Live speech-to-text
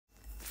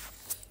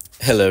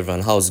Hello everyone,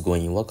 how's it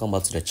going? Welcome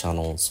back to the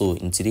channel. So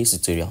in today's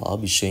tutorial, I'll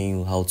be showing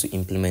you how to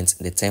implement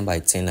the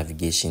 10x10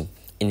 navigation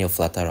in your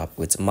Flutter app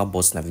with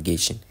Mapbox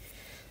Navigation.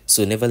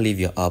 So never leave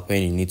your app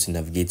when you need to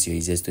navigate your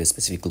users to a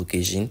specific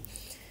location.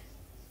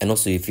 And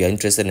also, if you're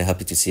interested and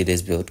happy to see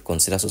this build,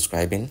 consider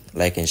subscribing,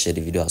 like and share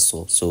the video as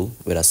well. So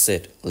with that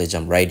said, let's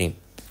jump right in.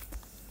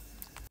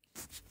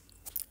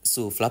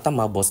 So Flutter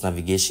Mapbox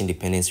Navigation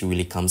dependency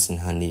really comes in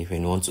handy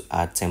when you want to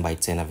add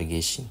 10x10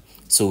 navigation.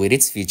 So with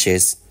its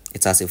features,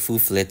 it has a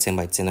full-fledged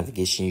 10x10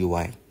 navigation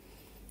UI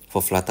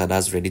for Flutter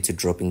that's ready to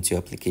drop into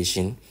your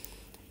application.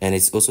 And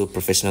it's also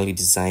professionally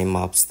designed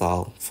map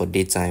style for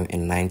daytime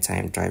and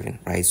nighttime driving,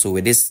 right? So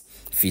with this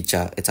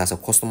feature, it has a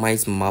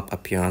customized map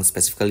appearance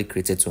specifically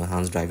created to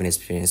enhance driving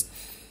experience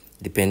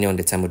depending on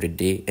the time of the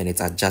day, and it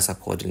adjusts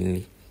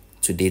accordingly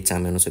to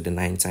daytime and also the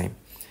nighttime.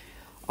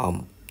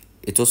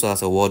 It also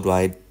has a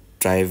worldwide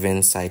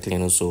driving, cycling,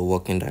 and also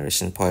walking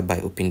direction powered by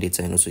open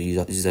data and also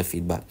user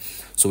feedback.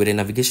 So with the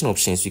navigation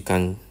options, you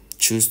can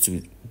choose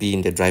to be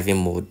in the driving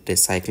mode, the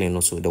cycling, and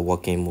also the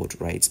walking mode,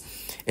 right?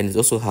 And it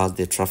also has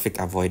the traffic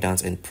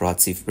avoidance and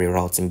proactive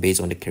rerouting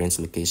based on the current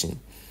location.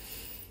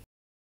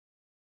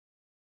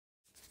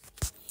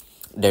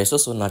 There is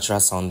also natural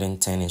sounding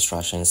 10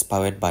 instructions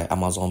powered by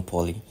Amazon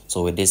Poly.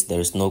 So with this, there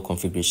is no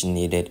configuration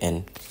needed,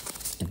 and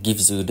it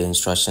gives you the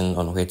instruction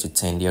on where to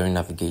turn during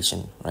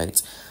navigation,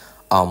 right?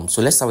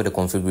 So let's start with the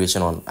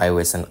configuration on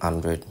iOS and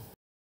Android.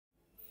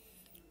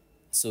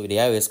 So with the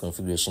iOS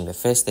configuration, the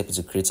first step is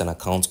to create an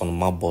account on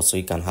Mapbox so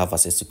you can have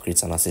access to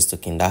create an access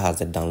token that has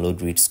the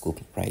download read scope,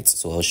 right?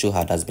 So I'll show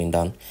how that's been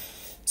done.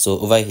 So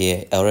over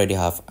here, I already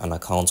have an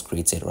account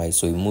created, right?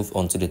 So we move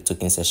on to the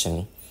token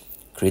section,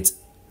 create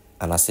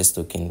an access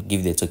token,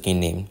 give the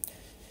token name.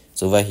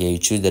 So over here, you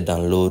choose the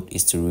download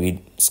is to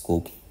read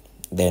scope,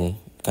 then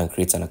you can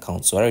create an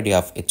account. So I already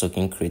have a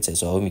token created,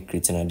 so I will be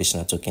creating an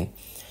additional token.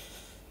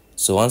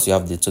 So once you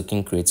have the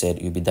token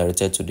created, you'll be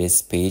directed to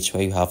this page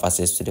where you have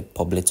access to the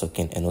public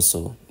token and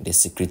also the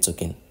secret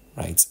token,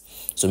 right?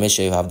 So make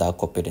sure you have that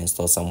copied and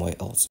stored somewhere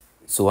else.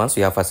 So once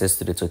you have access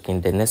to the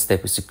token, the next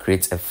step is to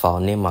create a file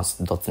named as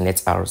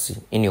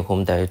 .netrc in your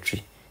home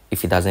directory.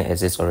 If it doesn't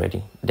exist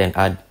already, then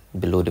add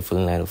below the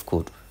following line of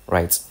code,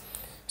 right?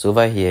 So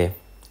over here,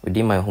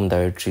 within my home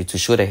directory, to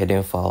show the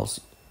hidden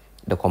files,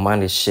 the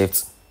command is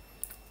shift,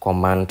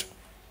 command,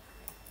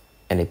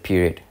 and a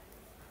period,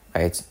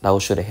 right? That will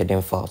show the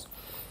hidden files.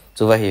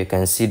 So over here, you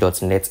can see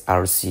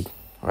 .netrc,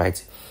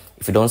 right?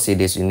 If you don't see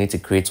this, you need to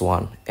create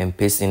one and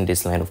paste in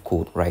this line of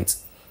code, right?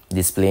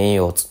 Displaying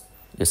your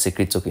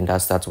secret token that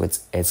starts with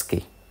SK,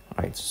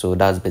 right? So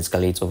that's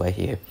basically it over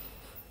here.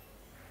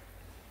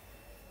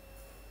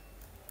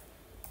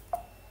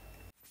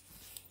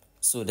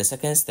 So the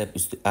second step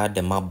is to add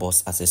the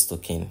Mapbox access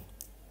token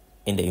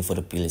in the info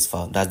playlist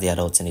file. That's the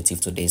other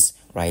alternative to this,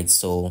 right?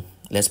 So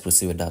let's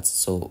proceed with that.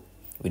 So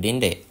within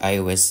the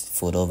iOS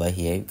folder over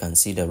here, you can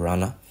see the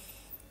runner.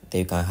 There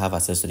you can have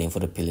access to the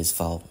info playlist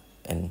file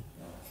and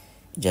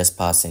just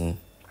pass in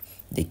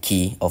the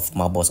key of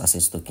Mapbox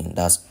access token.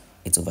 That's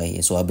it over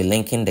here. So I'll be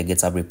linking the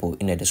GitHub repo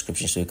in the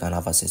description so you can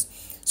have access.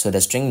 So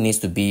the string needs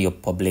to be your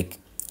public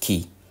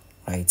key,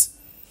 right?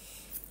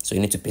 So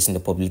you need to paste in the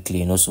public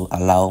key and also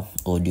allow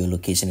audio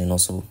location and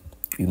also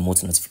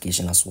remote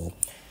notification as well.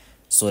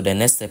 So the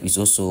next step is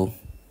also,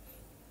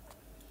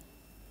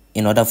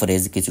 in order for the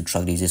SDK to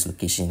track the user's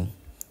location,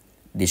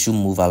 they should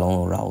move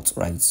along a route,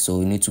 right?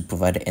 So you need to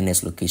provide the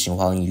NS location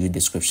while in user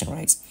description,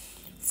 right?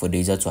 For the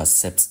user to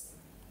accept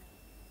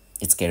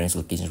its current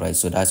location, right?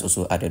 So that's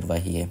also added over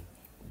here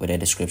with the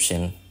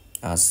description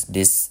as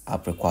this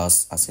app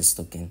requires access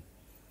token.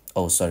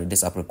 Oh, sorry,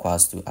 this app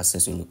requires to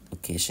access your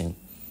location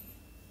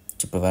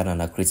to provide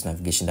an accurate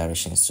navigation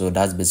direction. So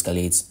that's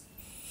basically it.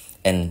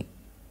 And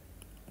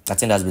I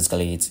think that's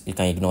basically it. You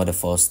can ignore the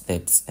first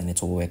steps and it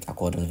will work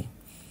accordingly.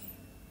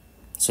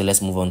 So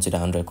let's move on to the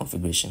Android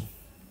configuration.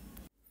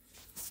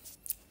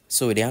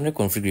 So with the Android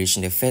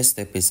configuration, the first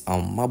step is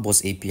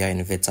Mapbox API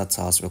and Vector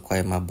tasks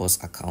require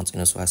Mapbox account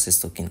and also access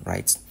token,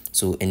 right?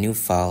 So a new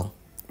file,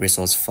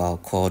 resource file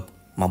called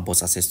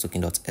Mapbox access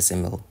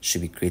token.xml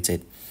should be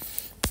created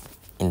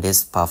in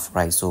this path,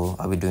 right? So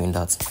I'll be doing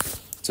that.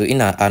 So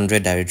in our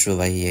Android directory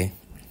over here,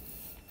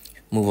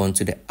 move on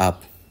to the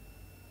app,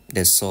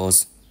 the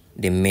source,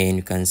 the main.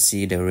 You can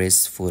see the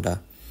res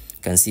folder.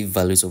 You can see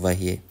values over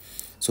here.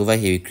 So over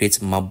here, we create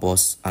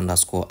Mapbox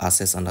underscore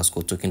access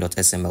underscore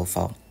token.xml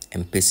file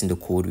and paste in the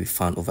code we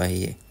found over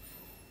here.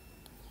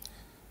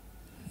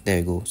 There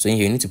you go. So in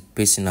here, you need to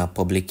paste in our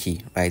public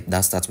key, right?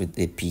 That starts with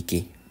the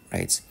PK,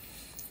 right?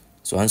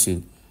 So once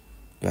you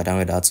are done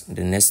with that,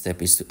 the next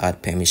step is to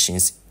add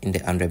permissions in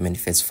the Android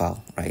manifest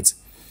file, right?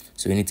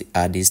 So you need to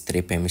add these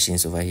 3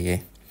 permissions over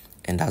here,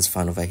 and that's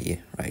found over here,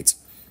 right?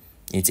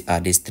 You need to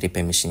add these 3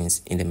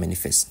 permissions in the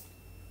manifest.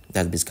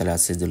 That basically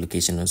access the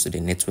location, also the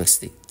network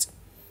state.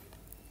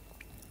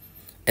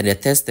 And the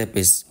third step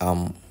is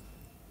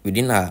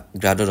within our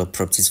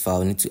gradle.properties file,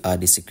 we need to add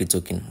the secret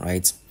token,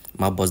 right?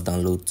 Mapbox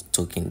download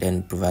token,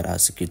 then provide our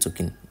secret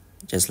token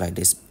just like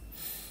this.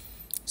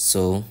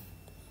 So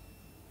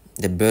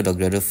the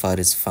build.gradle file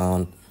is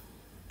found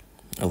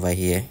over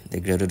here, the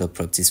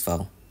gradle.properties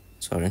file,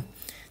 sorry.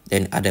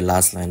 Then at the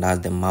last line, that's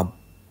the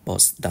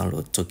Mapbox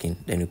download token,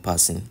 then we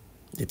pass in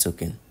the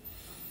token.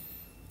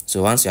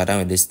 So once you are done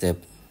with this step,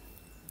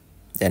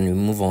 then we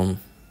move on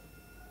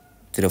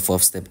to the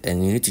fourth step,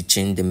 and you need to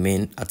change the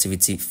main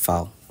activity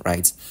file,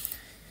 right,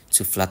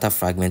 to Flutter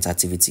fragment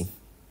activity.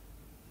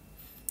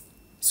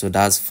 So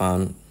that's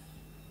found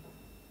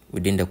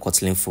within the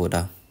Kotlin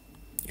folder.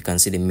 You can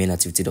see the main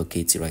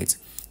activity.kt, right?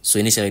 So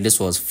initially this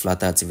was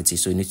Flutter activity,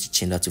 so you need to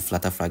change that to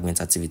Flutter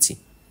fragment activity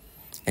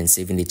and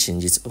saving the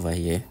changes over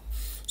here.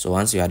 So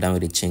once you are done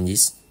with the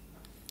changes,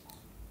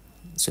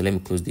 so let me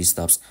close these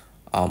tabs.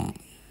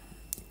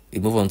 We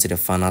move on to the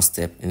final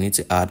step. You need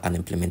to add an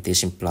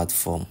implementation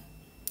platform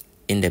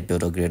in the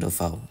build.gradle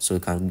file. So you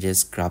can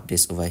just grab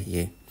this over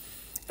here,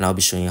 and I'll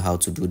be showing you how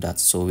to do that.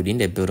 So within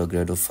the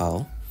build.gradle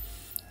file,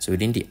 so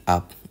within the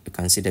app, you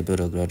can see the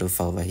build.gradle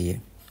file over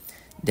here.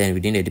 Then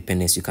within the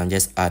dependency, you can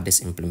just add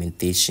this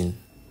implementation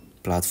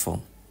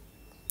platform,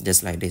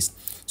 just like this.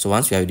 So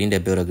once you are within the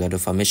build.gradle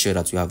file, make sure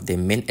that you have the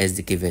main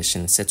SDK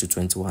version set to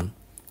 21,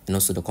 and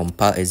also the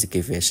compile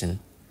SDK version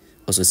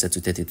also set to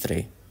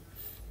 33.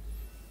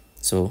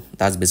 So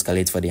that's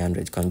basically it for the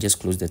Android. You can just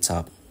close the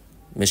tab.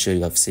 Make sure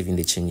you have saving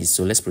the changes.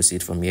 So let's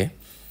proceed from here.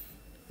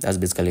 That's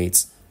basically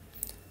it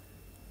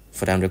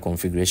for the Android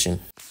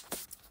configuration.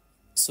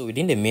 So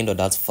within the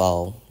main.dat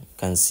file, you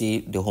can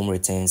see the home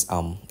returns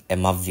a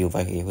map view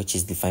over here, which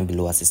is defined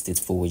below as a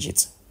stateful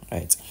widget,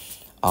 right?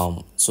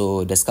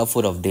 So the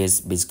scaffold of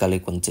this basically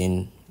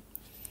contain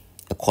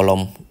a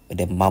column with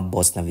the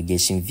Mapbox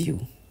navigation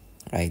view,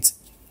 right?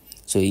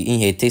 So in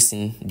here it takes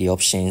in the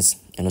options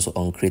and also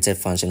on created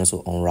function,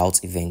 also on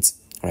route events,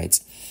 right?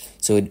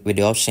 So with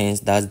the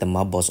options, that's the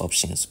Mapbox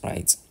options,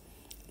 right?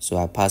 So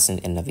I pass in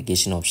a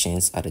navigation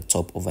options at the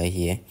top over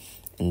here,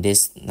 and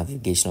this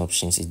navigation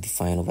options is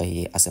defined over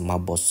here as a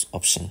Mapbox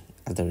option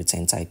as the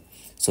return type.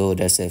 So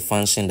there's a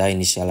function that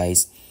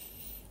initializes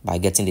by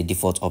getting the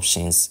default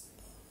options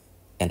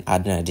and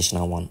adding an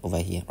additional one over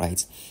here,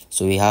 right?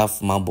 So we have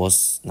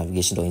Mapbox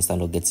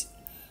navigation.instant.get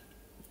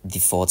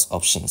default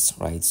options,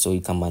 right? So you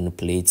can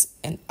manipulate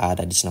and add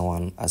additional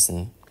one as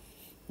in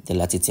the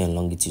latitude and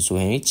longitude. So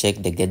when we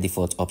check the get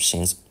default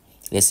options,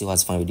 let's see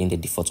what's found within the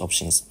default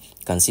options.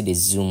 You can see the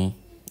zoom,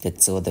 the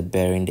tilt, the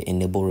bearing, the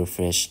enable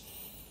refresh,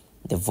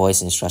 the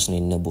voice instruction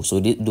enable. So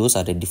those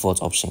are the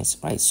default options,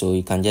 right? So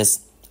you can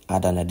just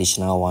add an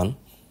additional one,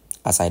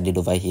 as I did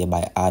over here,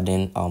 by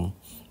adding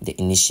the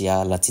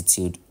initial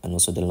latitude and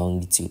also the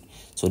longitude.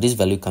 So this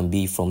value can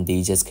be from the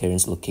user's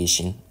current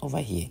location over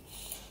here.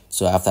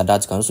 So after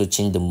that, you can also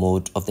change the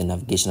mode of the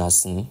navigation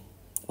as seen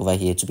over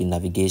here to be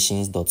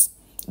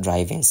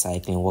navigations.driving,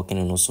 cycling, walking,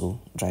 and also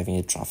driving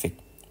the traffic,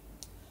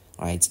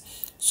 right?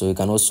 So you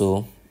can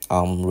also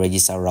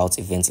register route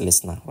event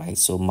listener, right?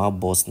 So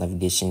Mapbox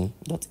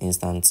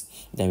navigation.instant,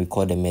 then we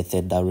call the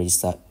method that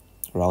register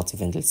route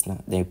event listener.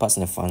 Then we pass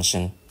in a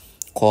function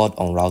called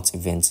on route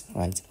event,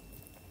 right?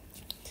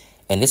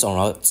 And this on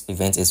route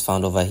event is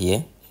found over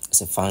here.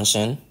 It's a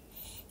function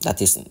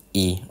that is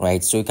E,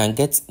 right? So you can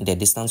get the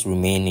distance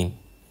remaining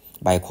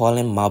by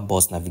calling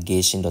Mapbox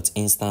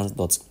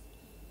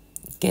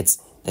navigation.instance.get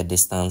the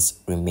distance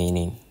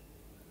remaining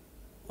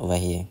over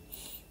here.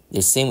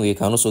 The same way, you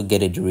can also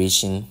get a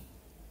duration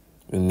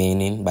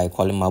remaining by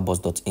calling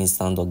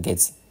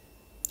Mapbox.instance.get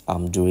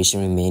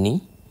duration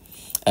remaining.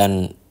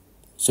 And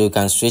so you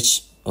can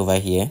switch over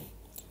here.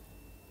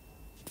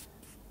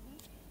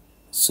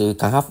 So you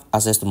can have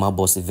access to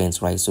Mapbox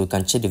events, right? So you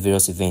can check the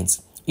various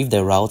events. If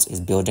the route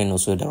is building,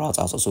 also the route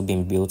has also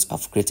been built.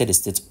 I've created a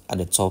state at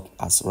the top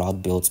as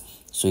route built,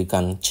 so you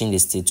can change the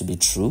state to be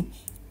true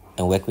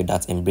and work with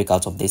that and break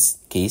out of this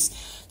case.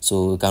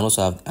 So you can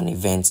also have an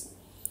event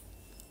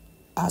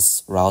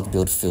as route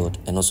build field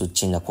and also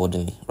change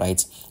accordingly,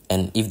 right?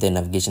 And if the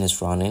navigation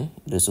is running,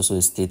 there's also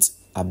a state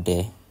up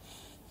there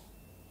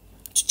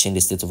to change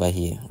the state over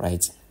here,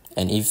 right?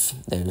 And if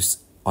there's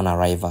on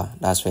arrival,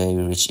 that's where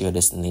you reach your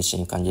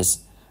destination, you can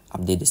just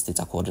update the state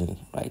accordingly,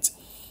 right?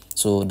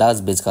 So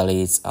that's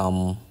basically it.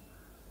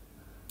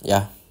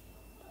 Yeah.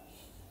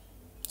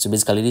 So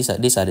basically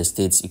these are the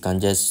states. You can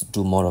just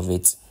do more of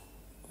it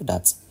with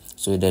that.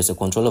 So there's a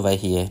controller over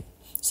here.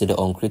 So the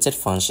uncreated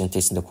function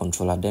takes in the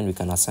controller. Then we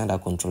can assign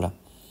that controller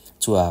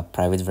to a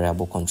private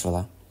variable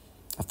controller.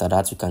 After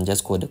that, we can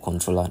just call the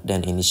controller,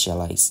 then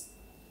initialize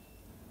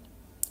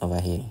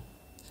over here.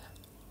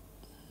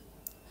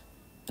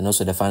 And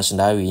also the function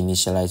that we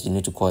initialize, you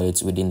need to call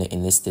it within the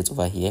init state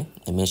over here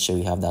and make sure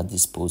you have that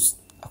disposed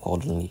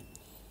accordingly.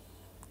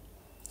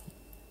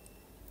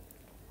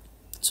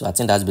 So I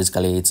think that's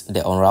basically it.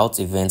 The onRoute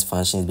event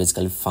function is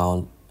basically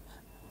found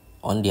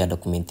on their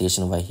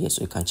documentation over here,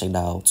 so you can check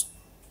that out.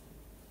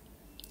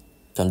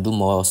 You can do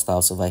more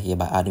styles over here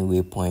by adding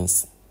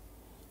waypoints.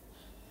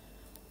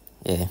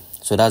 Yeah,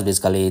 so that's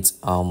basically it.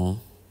 I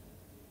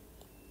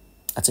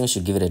think we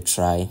should give it a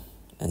try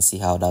and see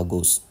how that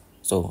goes.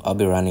 So I'll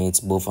be running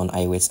it both on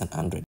iOS and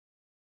Android.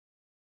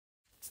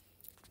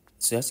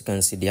 So as you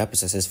can see, the app is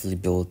successfully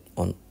built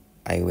on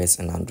iOS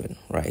and Android,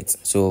 right?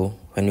 So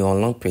when you're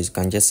on long press, you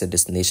can just set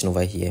destination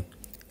over here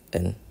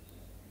and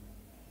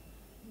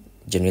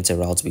generate a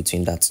route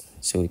between that.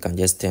 So you can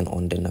just turn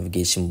on the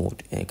navigation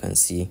mode and you can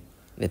see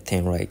the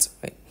turn right.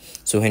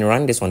 So when you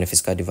run this on a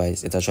physical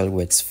device, it actually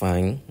works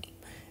fine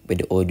with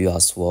the audio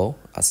as well,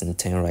 as in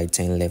turn right,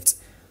 turn left,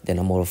 the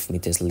number of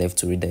meters left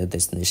to reach the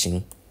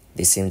destination.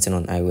 The same thing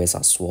on iOS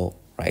as well,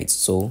 right?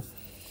 So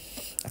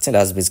I think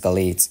that's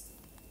basically it.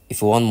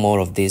 If you want more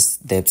of this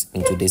depth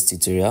into this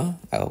tutorial,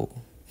 I'll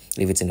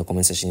leave it in the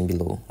comment section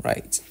below,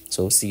 right?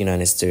 So see you in the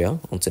next tutorial.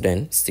 Until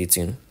then, stay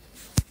tuned.